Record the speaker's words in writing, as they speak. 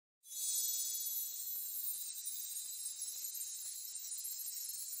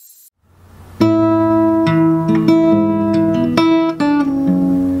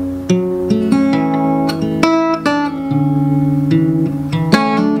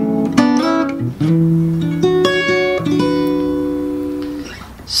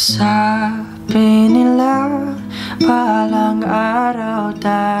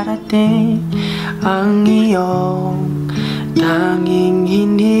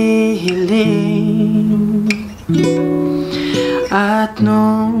dumating. At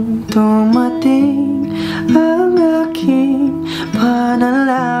nung dumating ang aking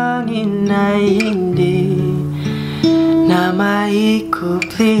panalangin ay hindi na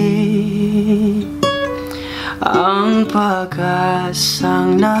maikupli ang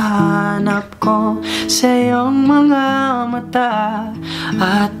pag-asang nahanap ko sa iyong mga mata,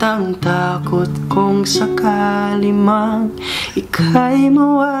 at ang takot kong sakali mang ika'y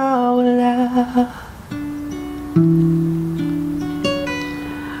mawawala.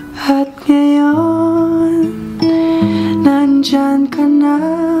 At ngayon, nandyan ka na,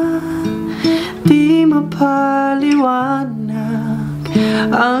 di mapaliwanag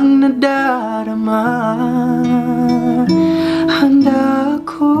ang nadarama. Handa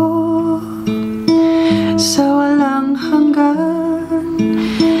ako sa walang hanggan,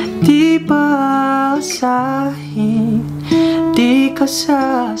 di pa asahin, di ka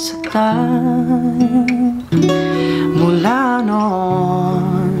sasaktan. Mula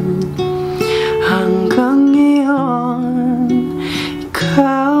noon hanggang ngayon,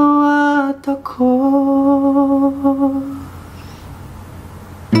 ikaw at ako.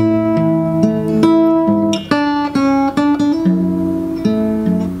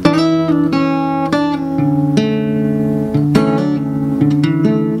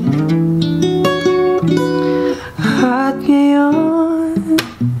 At ngayon,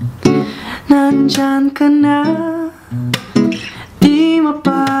 nandyan ka na, di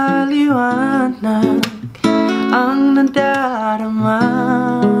mapaliwanag ang nadarama.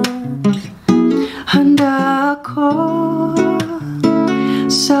 Handa ako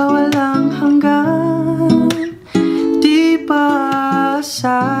sa walang hanggan, di pa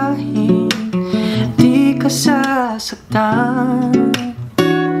asahin, di ka sasaktan.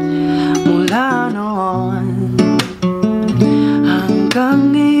 Mula noon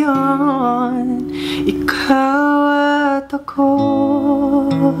hanggang ngayon, ikaw at ako.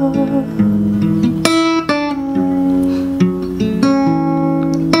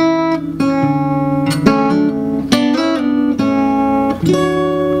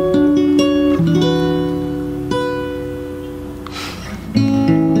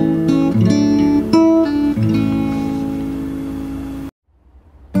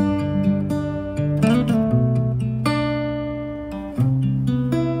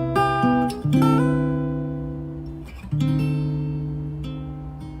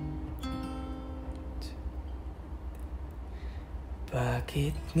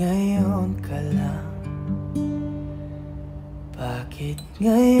 Bakit ngayon ka lang? Bakit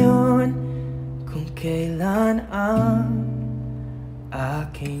ngayon kung kailan ang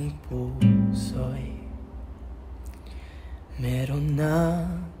aking puso'y meron na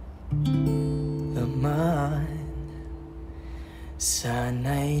laman?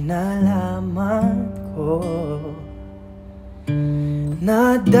 Sana'y nalaman ko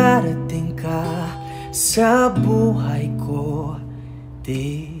na darating ka sa buhay ko.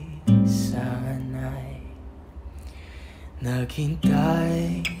 Di sana'y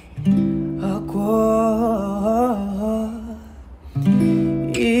naghintay ako.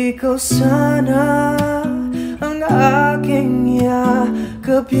 Ikaw sana ang aking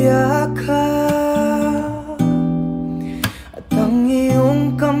yakap-yakap, at ang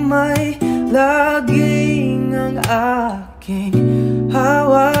iyong kamay laging ang aking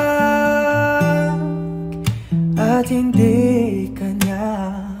hawak, at hindi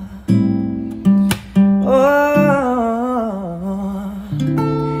kanya. Oh,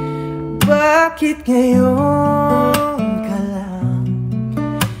 bakit ngayon ka lang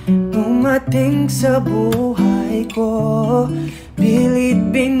dumating sa buhay ko? Pilit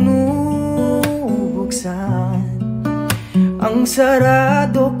binubuksan ang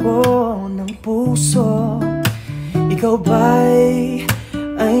sarado ko ng puso. Ikaw ba'y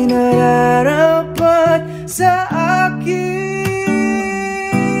ay nararapat sa akin,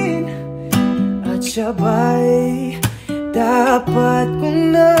 at siya ba'y dapat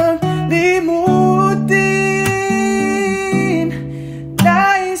kong limutin?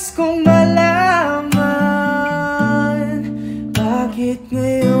 Nais kong malaman, bakit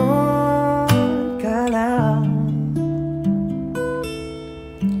ngayon ka lang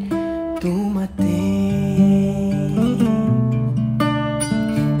dumating?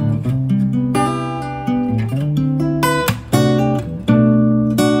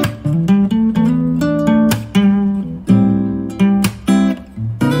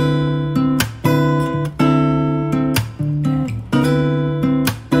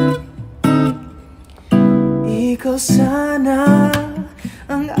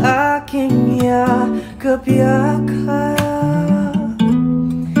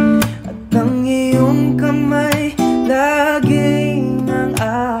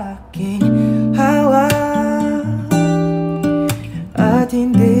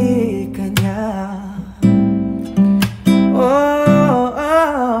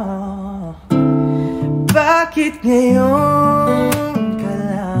 Bakit ngayon ka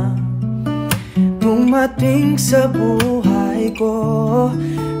lang dumating sa buhay ko?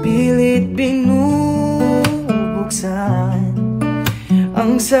 Pilit binubuksan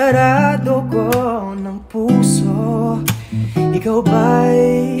ang sarado ko ng puso. Ikaw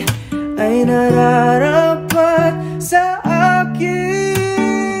ba'y nararapat sa akin?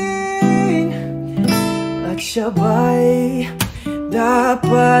 At siya ba'y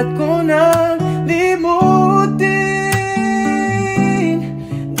dapat ko nang limutin?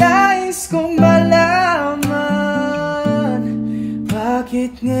 Nais kong malaman,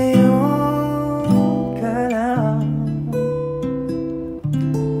 bakit ngayon ka lang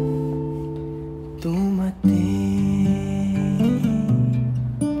dumating?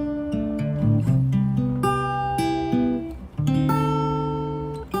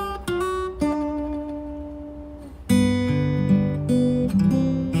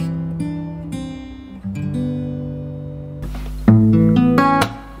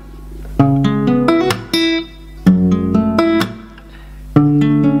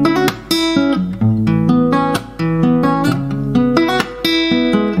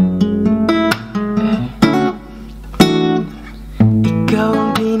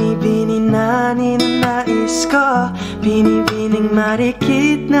 Binibining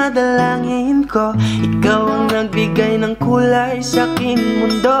Marikit na dalangin ko. Ikaw ang nagbigay ng kulay sa aking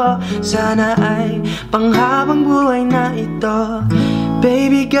mundo. Sana ay panghabang buhay na ito.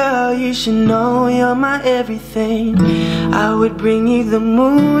 Baby girl, you should know you're my everything. I would bring you the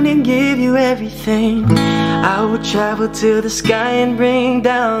moon and give you everything. I would travel to the sky and bring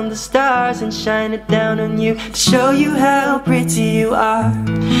down the stars and shine it down on you to show you how pretty you are.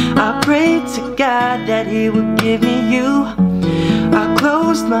 I prayed to God that He would give me you. I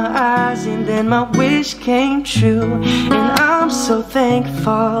closed my eyes and then my wish came true. And I'm so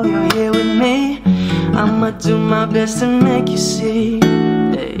thankful you're here with me. I'ma do my best to make you see.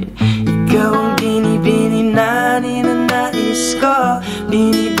 Hey. Ikaw ang binibining na ninanais ko.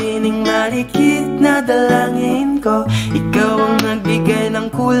 Binibining Marikit na dalangin ko. Ikaw ang nagbigay ng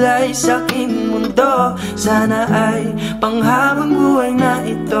kulay sa aking mundo. Sana ay panghabang buhay na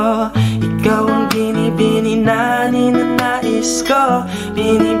ito. Ikaw ang binibining na ninanais ko.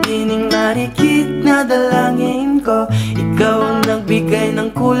 Binibining Marikit na dalangin ko. Ikaw ang nagbigay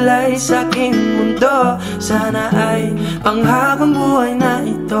ng kulay sa aking mundo. Sana ay panghabang buhay na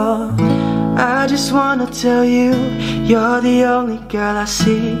ito. I just wanna tell you, you're the only girl I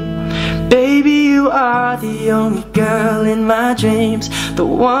see. Baby, you are the only girl in my dreams. The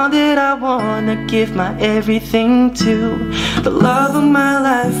one that I wanna give my everything to. The love of my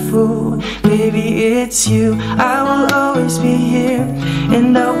life, ooh, baby, it's you. I will always be here,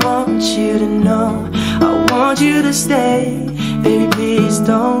 and I want you to know. I want you to stay, baby, please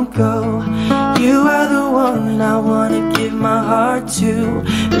don't go. You are the one I wanna give my heart to.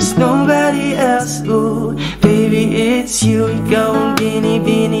 There's nobody else, ooh, baby, it's you. Ikaw ang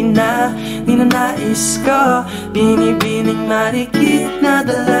binibining na ninanais ko. Binibining Marikit na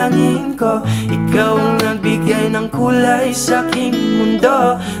dalangin ko. Ikaw ang nagbigay ng kulay sa aking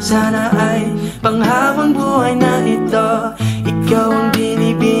mundo. Sana ay panghabang buhay na ito. Ikaw ang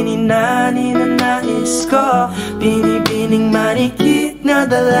binibining na ninanais ko. Binibining Marikit na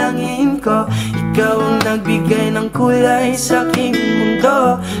dalangin ko. Ikaw ang nagbigay ng kulay sa aking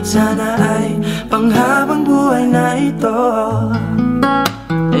mundo. Sana ay panghabang buhay na ito.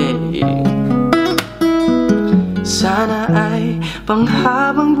 Hey. Sana ay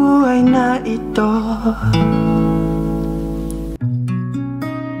panghabang buhay na ito.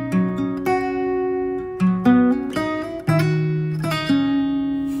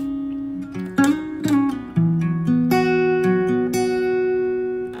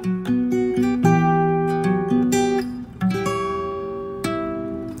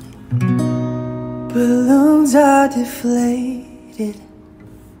 Balloons are deflated.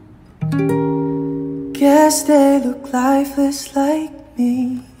 Guess they look lifeless like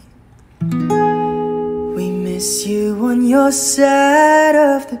me. We miss you on your side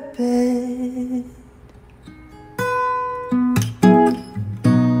of the bed.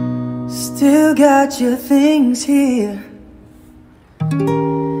 Still got your things here.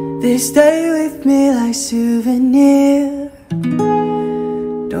 They stay with me like souvenir.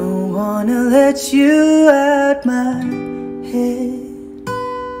 Don't wanna let you out my head.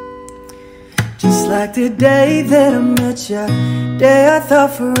 Just like the day that I met you, day I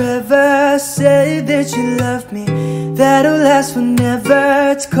thought forever. Say that you love me, that'll last forever.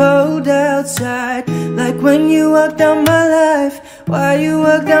 It's cold outside, like when you walked down my life. Why you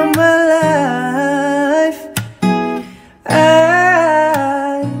walked down my life?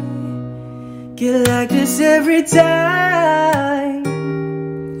 I get like this every time.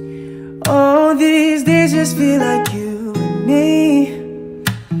 All these days just feel like you and me.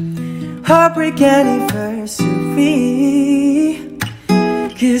 Heartbreak Anniversary.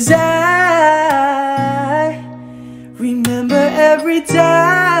 'Cause I remember every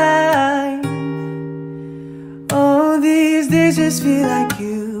time. All these days just feel like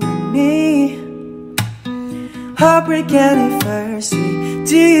you and me. Heartbreak Anniversary.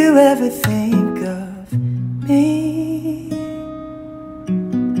 Do you ever think of me?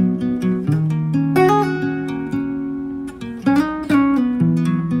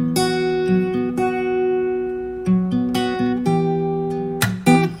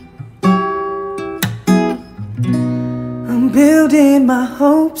 Building my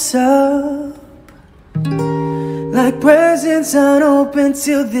hopes up like presents unopened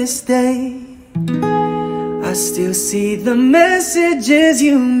till this day. I still see the messages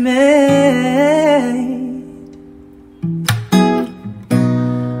you made.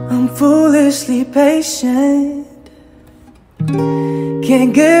 I'm foolishly patient,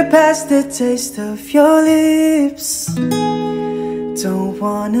 can't get past the taste of your lips. Don't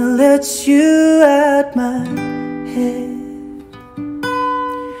wanna let you out my head.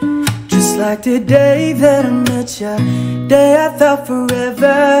 Just like the day that I met ya, day I thought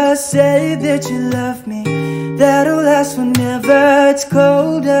forever. Say that you love me, that'll last forever. It's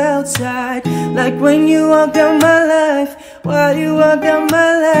cold outside, like when you walked out my life. Why you walked out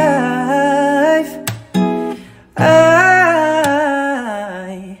my life? I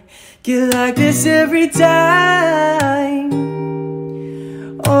get like this every time.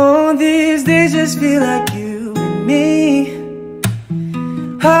 All these days just feel like you and me.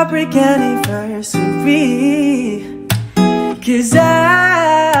 Heartbreak Anniversary. 'Cause I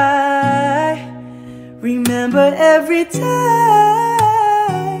remember every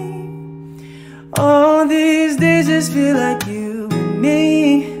time. All these days just feel like you and me.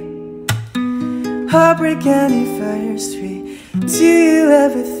 Heartbreak Anniversary. Do you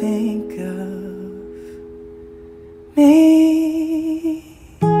ever think of me?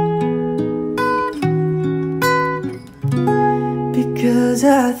 Because I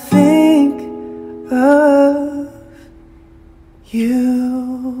think of you.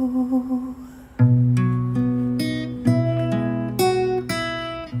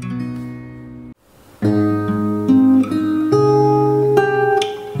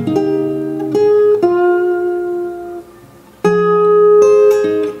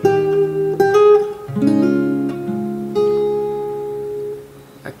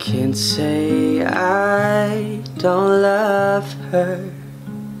 I can't say I don't love her,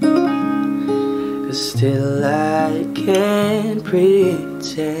 but still I can't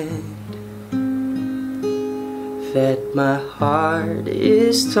pretend that my heart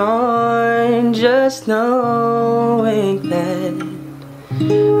is torn, just knowing that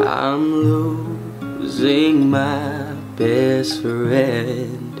I'm losing my best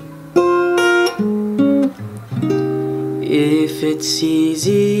friend. If it's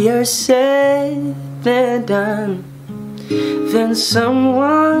easier said than done, then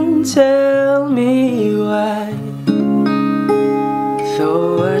someone tell me why.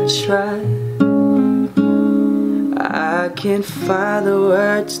 Though I try, I can't find the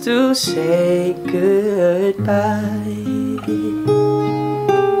words to say goodbye.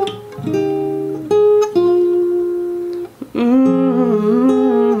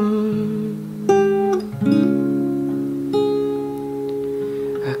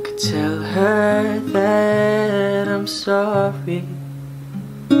 I could tell her that I'm sorry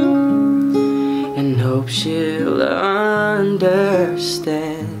and hope she'll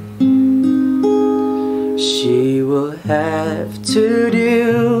understand. She will have to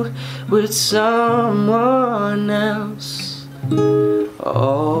deal with someone else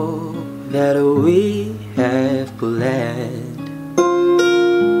all that we have planned.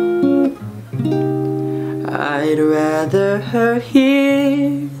 I'd rather her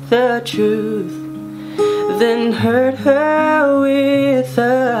hear the truth than hurt her with a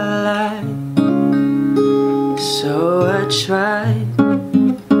lie. So I tried,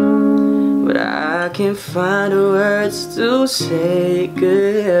 but I can't find the words to say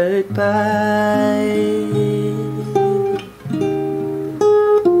goodbye.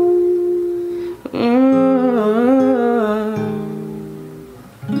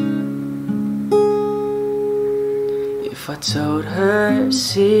 If I told her,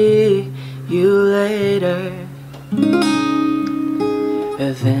 see you later,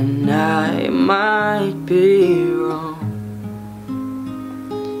 then I might be wrong.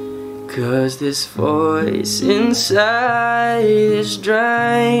 'Cause this voice inside is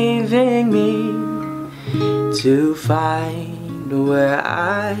driving me to find where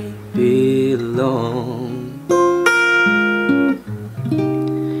I belong.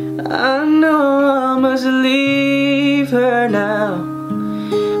 I know I must leave her now,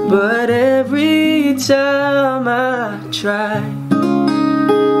 but every time I try,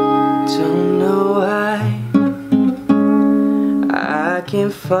 don't know why, I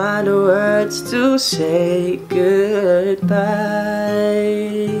can't find the words to say goodbye.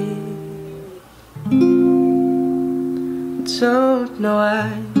 Don't know why,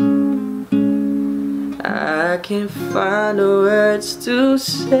 I can't find the words to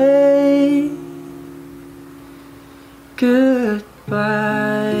say goodbye.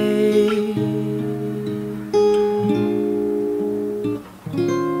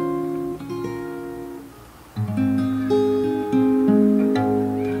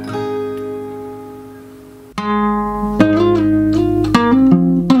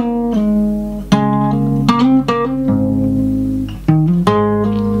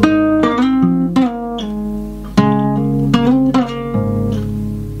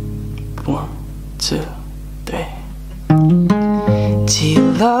 Do you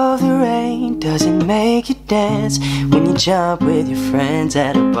love the rain? Does it make you dance when you jump with your friends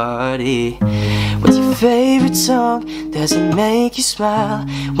at a party? What's your favorite song? Does it make you smile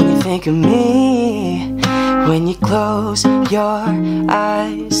when you think of me? When you close your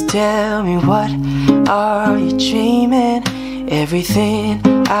eyes, tell me, what are you dreaming? Everything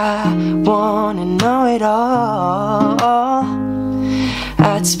I wanna know it all.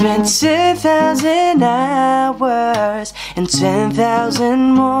 I'd spend 10,000 hours and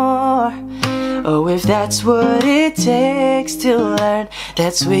 10,000 more. Oh, if that's what it takes to learn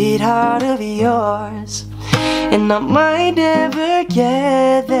that sweetheart of yours. And I might never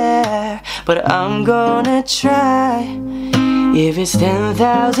get there, but I'm gonna try. If it's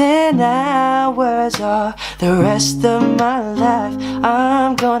 10,000 hours or the rest of my life,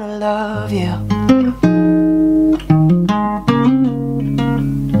 I'm gonna love you.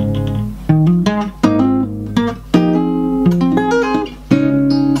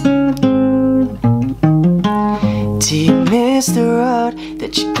 Do you miss the road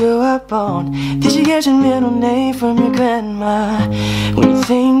that you grew up on? Did you get your middle name from your grandma? When you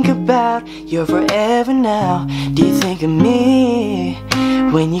think about your forever now, do you think of me?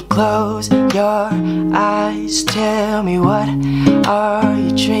 When you close your eyes, tell me, what are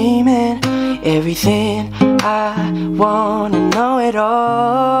you dreaming? Everything I wanna know it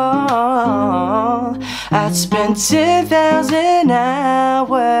all. I'd spend 10,000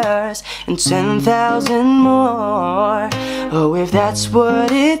 hours and 10,000 more. Oh, if that's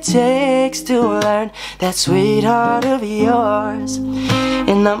what it takes to learn that sweetheart of yours.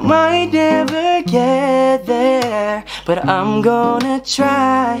 And I might never get there, but I'm gonna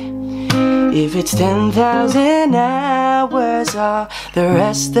try. If it's 10,000 hours or the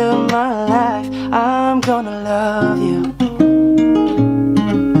rest of my life, I'm gonna love you.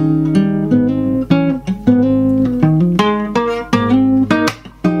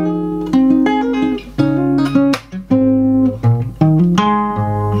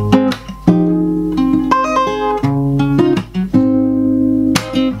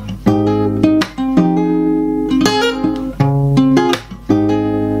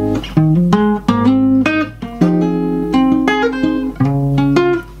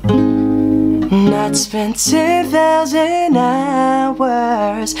 I'd spend 10,000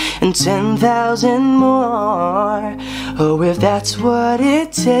 hours and 10,000 more. Oh, if that's what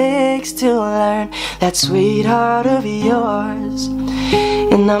it takes to learn that sweetheart of yours.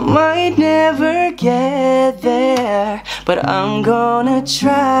 And I might never get there, but I'm gonna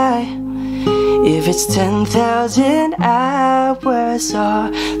try. If it's 10,000 hours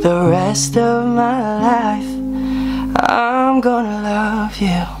or the rest of my life, I'm gonna love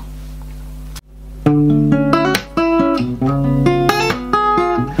you.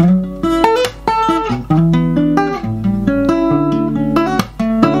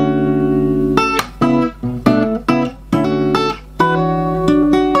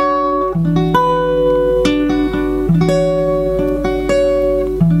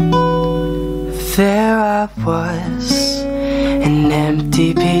 There I was, an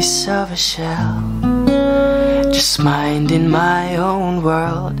empty piece of a shell, just minding my own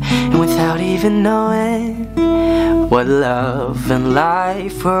world, and without even knowing what love and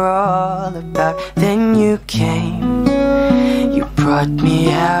life were all about. Then you came, you brought me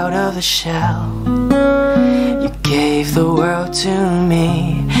out of the shell, you gave the world to me,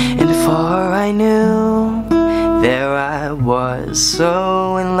 and before I knew, there I was,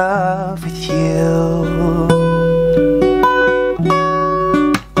 so in love with you.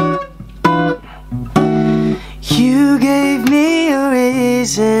 You gave me a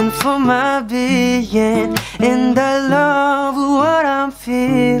reason for my being, and I love what I'm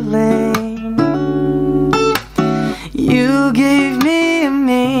feeling. You gave me a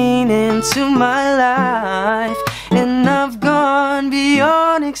meaning to my life, and I've gone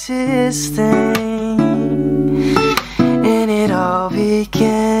beyond existing. And it all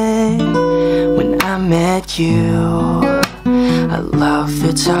began when I met you. I love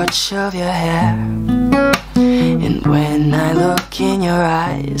the touch of your hair, and when I look in your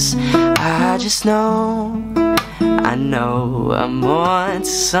eyes, I just know, I know I'm on to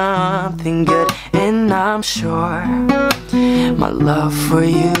something good. And I'm sure my love for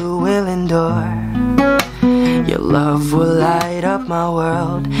you will endure. Your love will light up my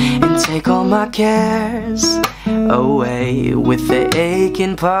world and take all my cares away with the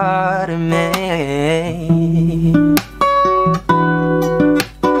aching part of me.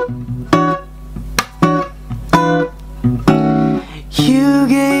 You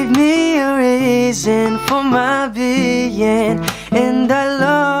gave me a reason for my being, and I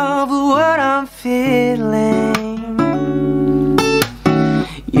love what I'm feeling.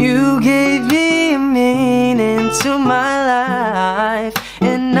 You gave me a meaning to my life,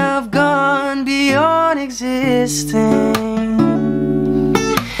 and I've gone beyond existing.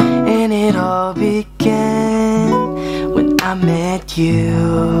 And it all began when I met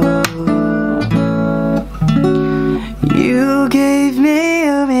you. You gave me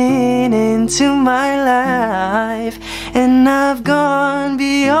a meaning to my life, and I've gone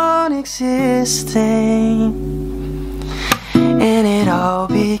beyond existing. And it all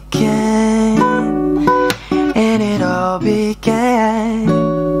began, and it all began,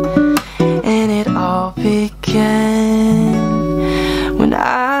 and it all began when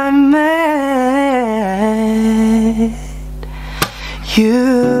I met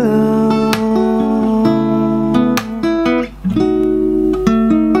you.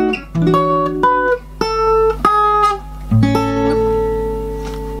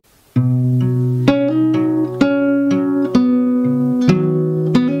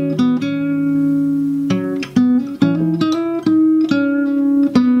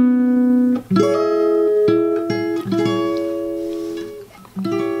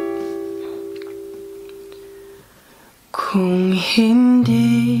 Kung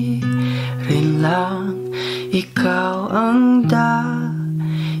hindi rin lang ikaw ang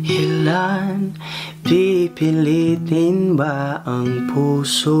dahilan, pipilitin ba ang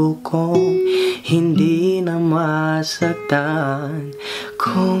puso kong hindi na masaktan?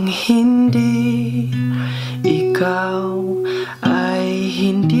 Kung hindi ikaw ay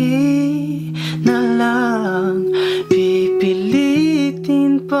hindi na lang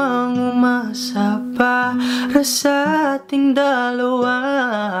pipilitin pang umasa para sa ating dalawa.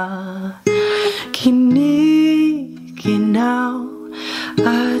 Kiniginaw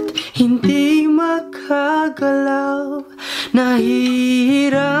at hindi makagalaw,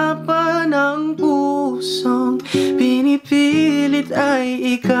 nahihirapan ang pusong pinipilit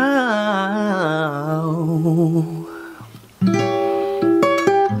ay ikaw.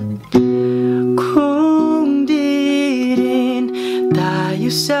 Kung di rin tayo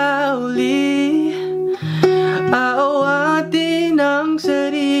sa uli, aawatin ang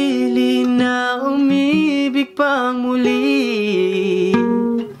sarili na umibig pang muli.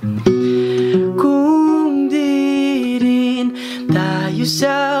 Kung di rin tayo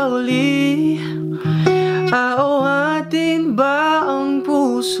sa uli, aawatin ba ang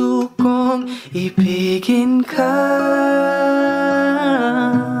puso kong ibigin ka?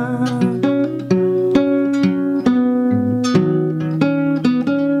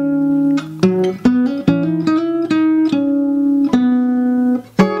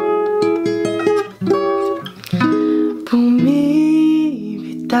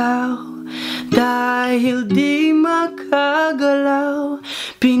 Dahil di makagalaw,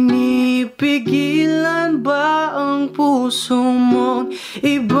 pinipigilan ba ang puso mong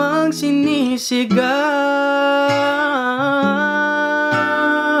ibang sinisigaw?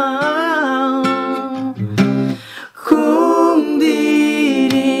 Kung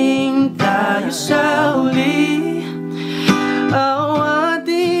di rin tayo sa uli,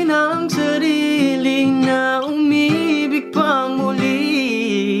 awatin ang sarili na umibig pang muli.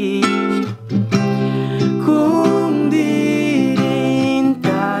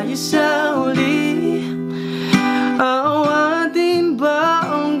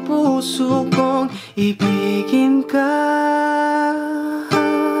 Puso kong ibigin ka.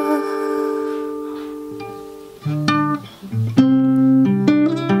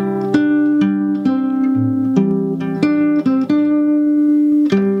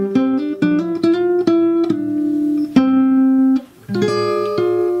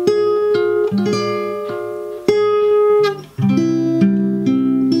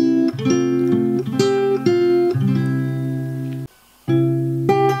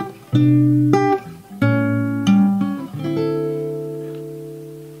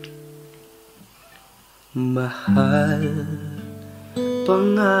 mahal,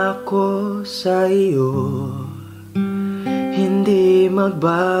 pangako sa iyo, hindi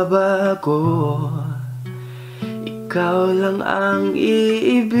magbabago. Ikaw lang ang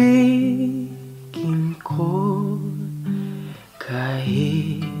iibigin ko,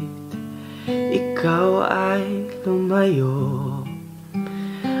 kahit ikaw ay lumayo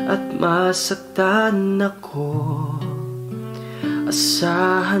at masaktan ako.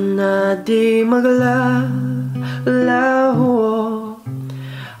 Asahan na di maglalaho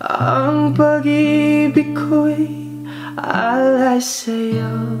ang pag-ibig ko'y alay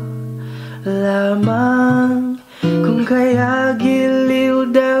sa'yo lamang. Kung kaya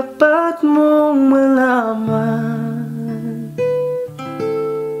giliw dapat mong malaman.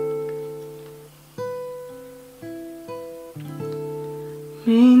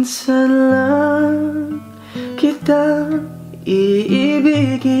 Minsan lang kitang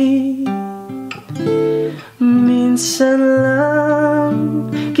iibigin, minsan lang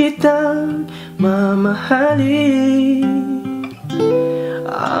kitang mamahalin.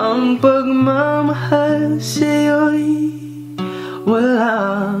 Ang pagmamahal sa'yo'y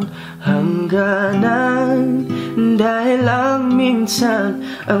walang hangganan, dahil lang minsan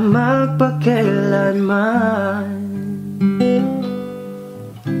ang magpakailanman.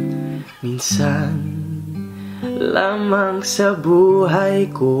 Minsan lamang sa buhay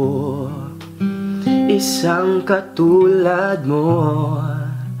ko, isang katulad mo.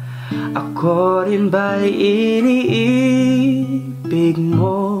 Ako rin ba'y iniibig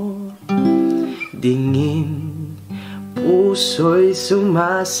mo? Dingin puso'y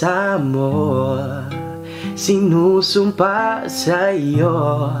sumasamo, sinusumpa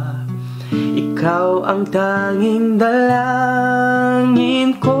sa'yo. Ikaw ang tanging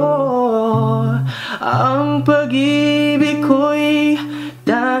dalangin ko. Ang pag-ibig ko'y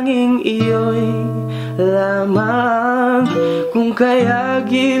tanging iyo'y lamang. Kung kaya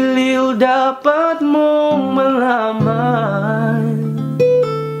giliw dapat mong malaman.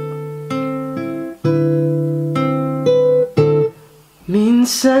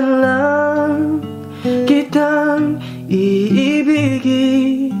 Minsan lang kitang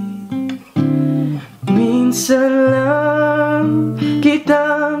iibigin, minsan lang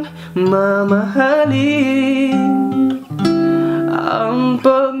kitang mamahalin. Ang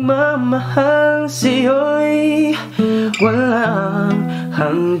pagmamahal sa'yo'y walang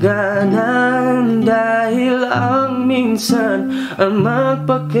hangganan, dahil ang minsan ang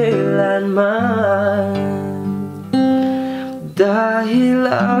magpakailanman. Dahil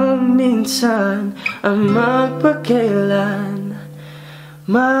ang minsan ang magpakailanman.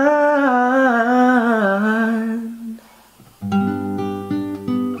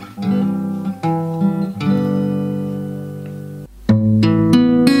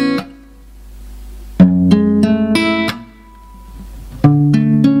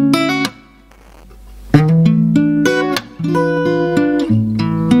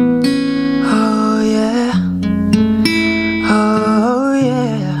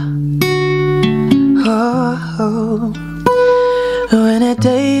 When the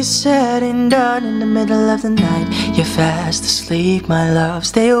day is setting down in the middle of the night, you're fast asleep, my love.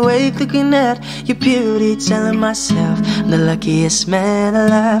 Stay awake looking at your beauty, telling myself I'm the luckiest man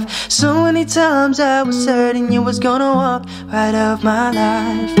alive. So many times I was certain you was gonna walk right out my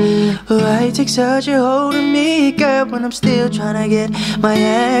life. Why take such a hold of me, girl, when I'm still trying to get my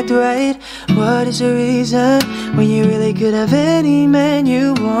act right? What is the reason when you really could have any man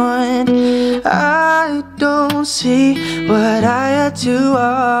you want? I don't see what I had to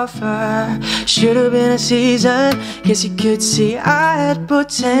offer. Should've been a season, guess you could see I had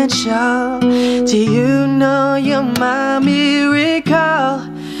potential. Do you know you're my miracle?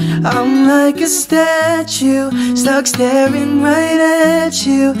 I'm like a statue, stuck staring right at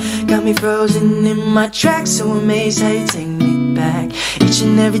you. Got me frozen in my tracks, so amazed how you take me back. Each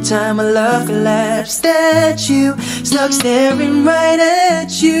and every time my love collapsed at you, stuck staring right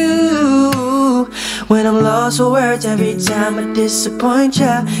at you. When I'm lost for words, every time I disappoint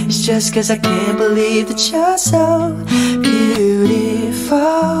ya, it's just cause I can't believe that you're so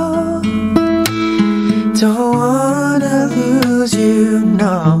beautiful. Don't wanna lose you,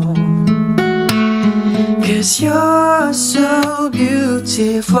 no, cause you're so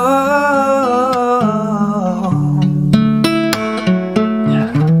beautiful.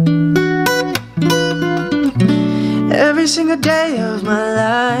 Every single day of my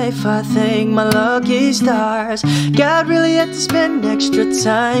life, I thank my lucky stars. God really had to spend extra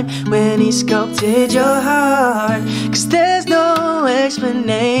time when He sculpted your heart. Cause there's no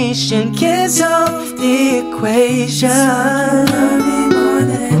explanation can solve the equation. Love me more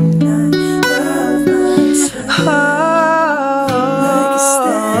than I love myself.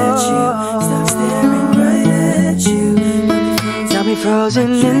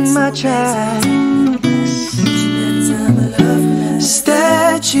 frozen in my tracks.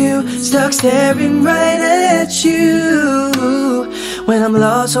 Statue, stuck staring right at you. When I'm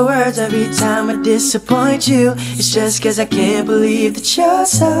lost for words every time I disappoint you, it's just cause I can't believe that you're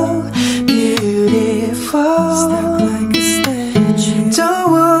so beautiful.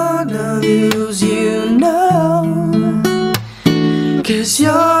 Don't wanna lose you, no, cause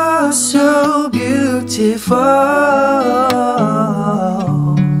you're so beautiful.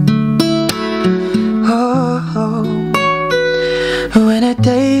 When a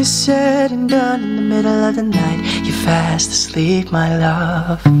day is said and done in the middle of the night, you're fast asleep, my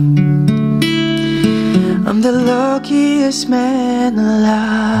love. I'm the luckiest man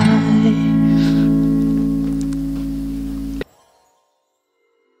alive.